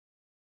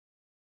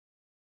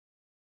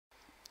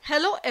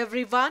Hello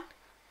everyone.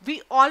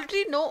 We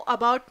already know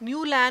about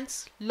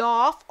Newland's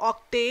law of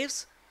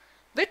octaves,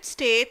 which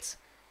states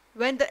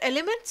when the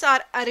elements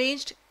are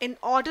arranged in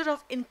order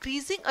of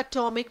increasing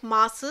atomic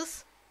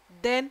masses,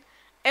 then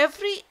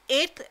every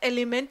eighth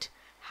element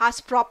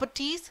has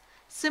properties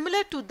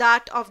similar to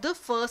that of the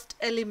first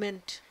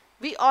element.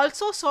 We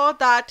also saw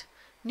that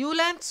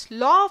Newland's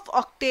law of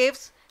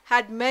octaves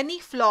had many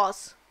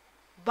flaws,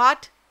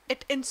 but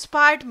it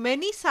inspired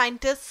many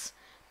scientists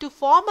to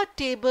form a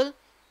table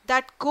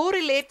that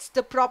correlates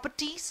the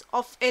properties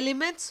of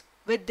elements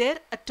with their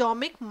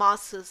atomic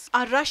masses.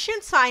 A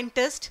Russian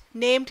scientist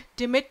named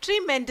Dmitry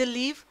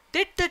Mendeleev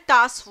did the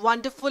task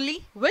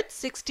wonderfully with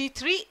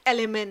 63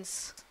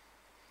 elements.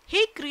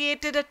 He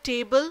created a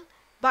table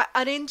by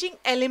arranging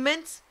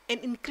elements in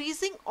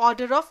increasing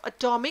order of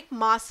atomic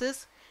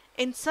masses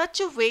in such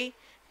a way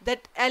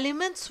that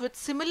elements with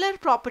similar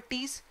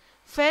properties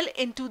fell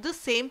into the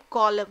same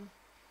column.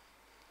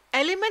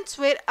 Elements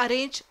were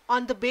arranged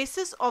on the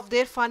basis of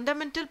their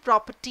fundamental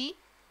property,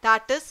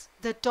 that is,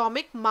 the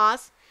atomic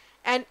mass,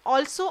 and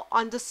also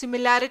on the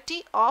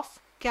similarity of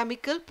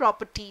chemical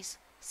properties,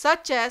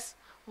 such as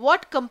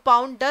what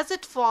compound does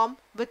it form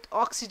with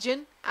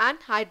oxygen and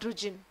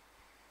hydrogen.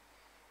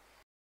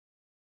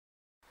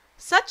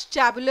 Such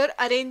tabular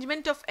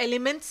arrangement of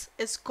elements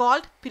is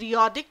called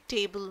periodic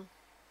table.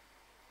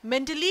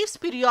 Mendeleev's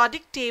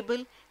periodic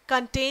table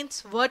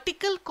contains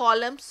vertical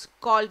columns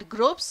called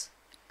groups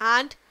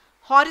and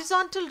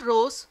horizontal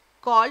rows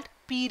called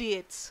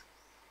periods.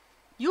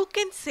 You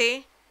can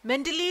say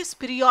Mendeleev's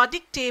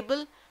periodic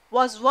table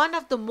was one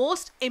of the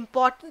most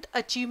important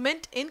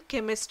achievements in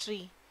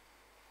chemistry.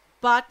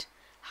 But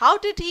how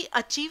did he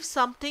achieve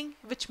something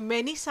which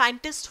many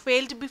scientists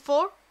failed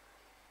before?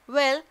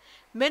 Well,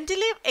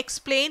 Mendeleev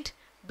explained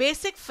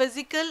basic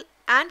physical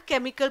and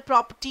chemical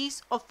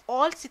properties of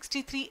all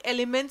 63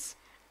 elements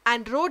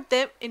and wrote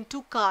them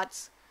into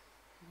cards.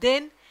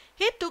 Then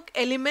he took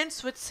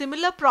elements with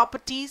similar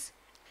properties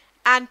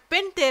and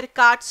pinned their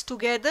cards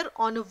together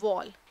on a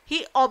wall.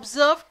 He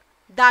observed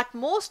that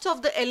most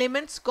of the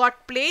elements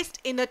got placed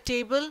in a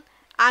table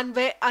and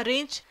were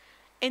arranged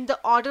in the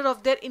order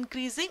of their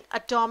increasing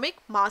atomic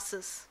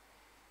masses.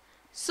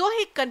 So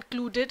he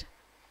concluded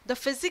the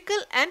physical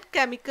and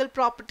chemical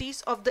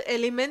properties of the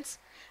elements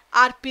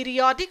are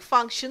periodic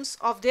functions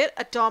of their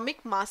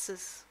atomic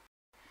masses.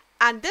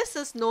 And this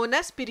is known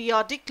as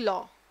periodic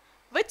law,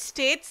 which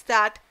states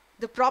that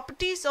the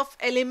properties of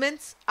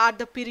elements are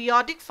the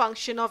periodic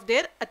function of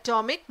their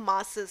atomic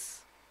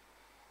masses.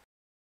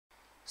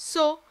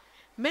 So,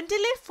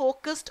 Mendeleev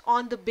focused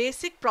on the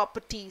basic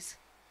properties.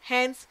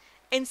 Hence,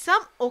 in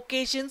some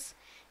occasions,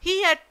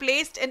 he had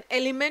placed an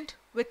element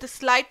with a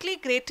slightly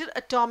greater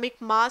atomic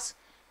mass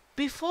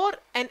before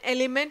an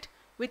element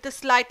with a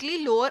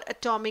slightly lower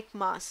atomic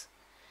mass.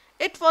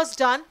 It was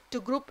done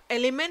to group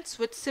elements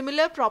with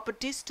similar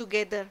properties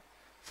together.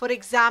 For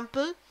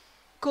example,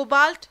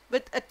 cobalt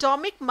with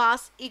atomic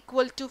mass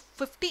equal to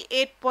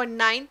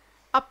 58.9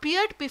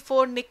 appeared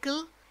before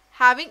nickel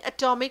having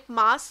atomic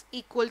mass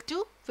equal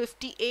to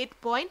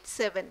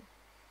 58.7.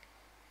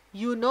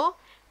 You know,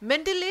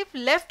 Mendeleev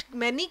left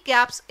many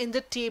gaps in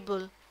the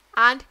table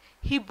and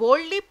he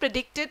boldly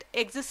predicted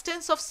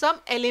existence of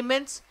some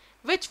elements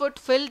which would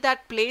fill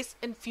that place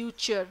in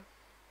future.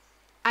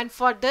 And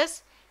for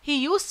this,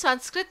 he used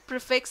Sanskrit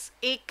prefix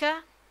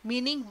eka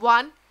meaning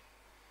one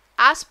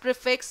as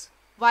prefix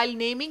while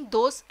naming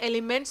those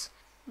elements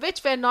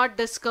which were not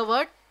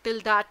discovered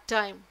till that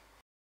time.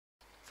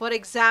 For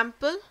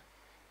example,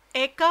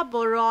 eka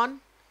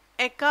boron,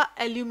 eka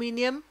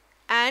aluminium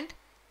and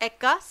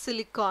eka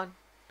silicon.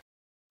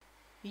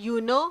 You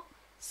know,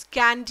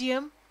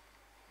 scandium,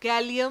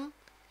 gallium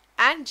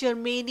and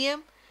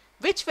germanium,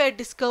 which were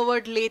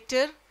discovered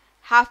later,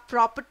 have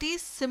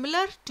properties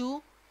similar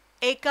to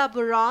eka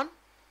boron,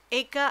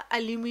 eka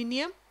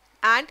aluminium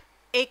and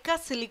eka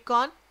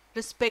silicon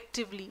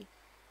respectively.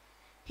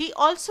 He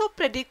also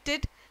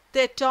predicted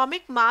the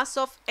atomic mass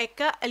of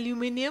eka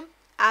aluminium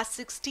as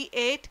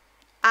 68,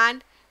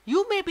 and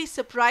you may be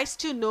surprised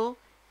to know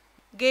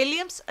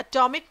gallium's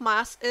atomic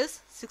mass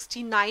is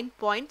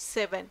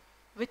 69.7,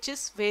 which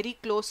is very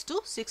close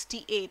to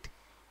 68.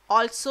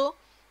 Also,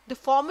 the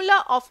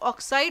formula of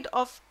oxide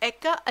of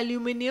eka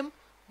aluminium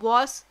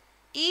was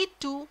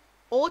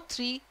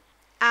E2O3,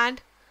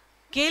 and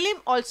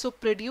gallium also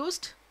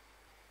produced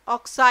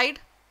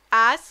oxide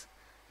as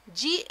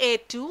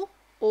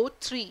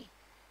Ga2O3.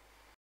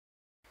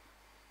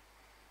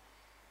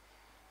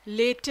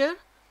 Later,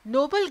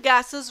 noble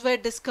gases were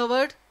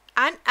discovered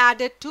and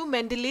added to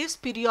Mendeleev's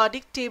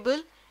periodic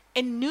table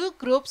in new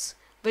groups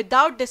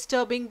without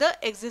disturbing the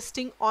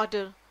existing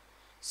order.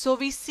 So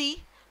we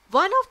see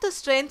one of the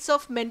strengths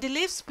of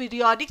Mendeleev's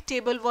periodic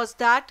table was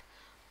that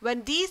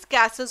when these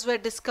gases were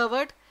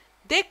discovered,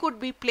 they could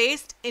be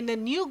placed in a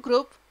new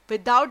group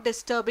without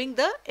disturbing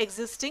the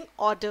existing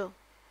order.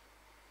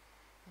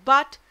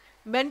 But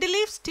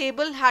Mendeleev's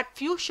table had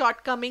few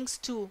shortcomings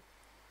too.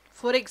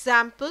 For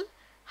example,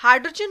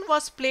 hydrogen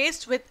was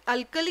placed with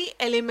alkali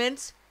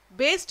elements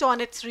based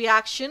on its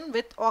reaction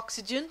with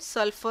oxygen,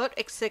 sulfur,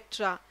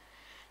 etc.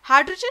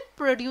 Hydrogen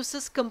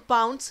produces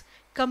compounds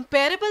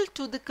comparable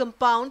to the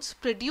compounds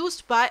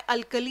produced by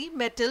alkali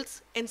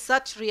metals in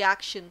such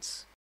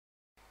reactions.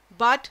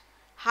 But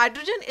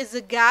hydrogen is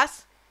a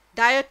gas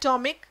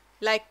diatomic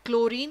like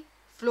chlorine,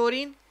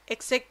 fluorine,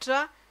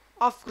 etc.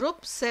 of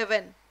group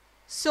 7.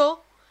 So,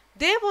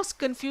 there was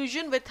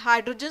confusion with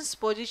hydrogen's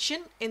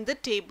position in the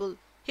table.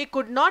 He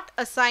could not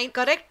assign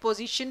correct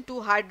position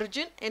to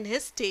hydrogen in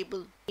his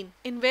table.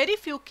 In very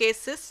few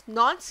cases,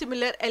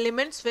 non-similar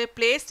elements were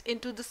placed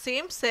into the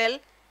same cell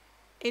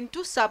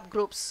into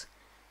subgroups.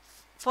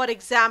 For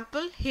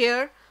example,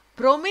 here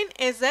bromine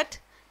is at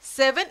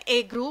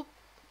 7A group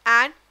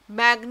and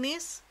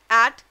manganese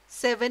at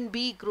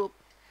 7B group.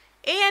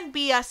 A and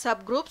B are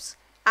subgroups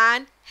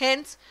and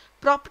hence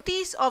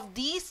properties of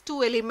these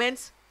two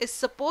elements is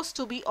supposed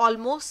to be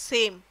almost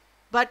same,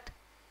 but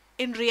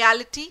in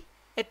reality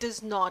it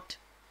is not.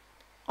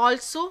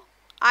 Also,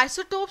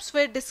 isotopes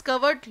were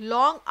discovered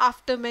long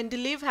after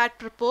Mendeleev had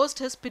proposed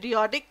his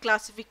periodic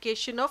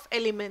classification of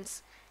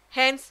elements.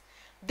 Hence,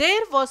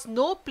 there was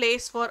no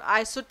place for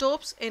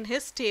isotopes in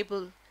his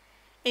table.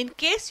 In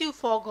case you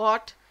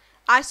forgot,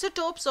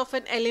 isotopes of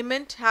an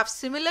element have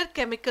similar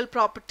chemical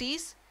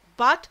properties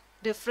but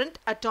different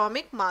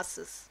atomic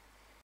masses.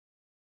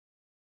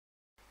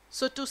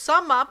 So to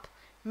sum up,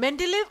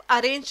 Mendeleev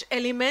arranged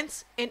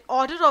elements in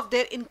order of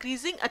their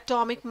increasing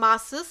atomic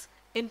masses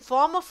in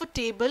form of a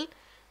table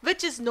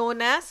which is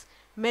known as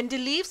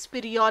Mendeleev's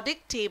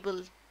periodic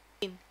table.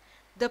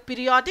 The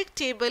periodic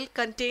table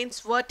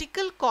contains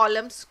vertical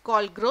columns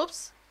called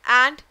groups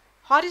and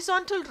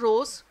horizontal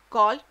rows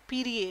called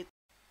periods.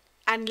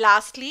 And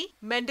lastly,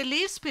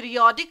 Mendeleev's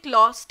periodic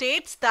law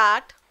states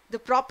that the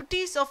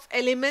properties of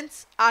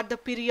elements are the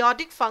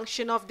periodic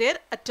function of their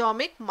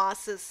atomic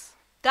masses.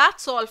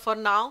 That's all for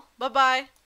now. Bye-bye.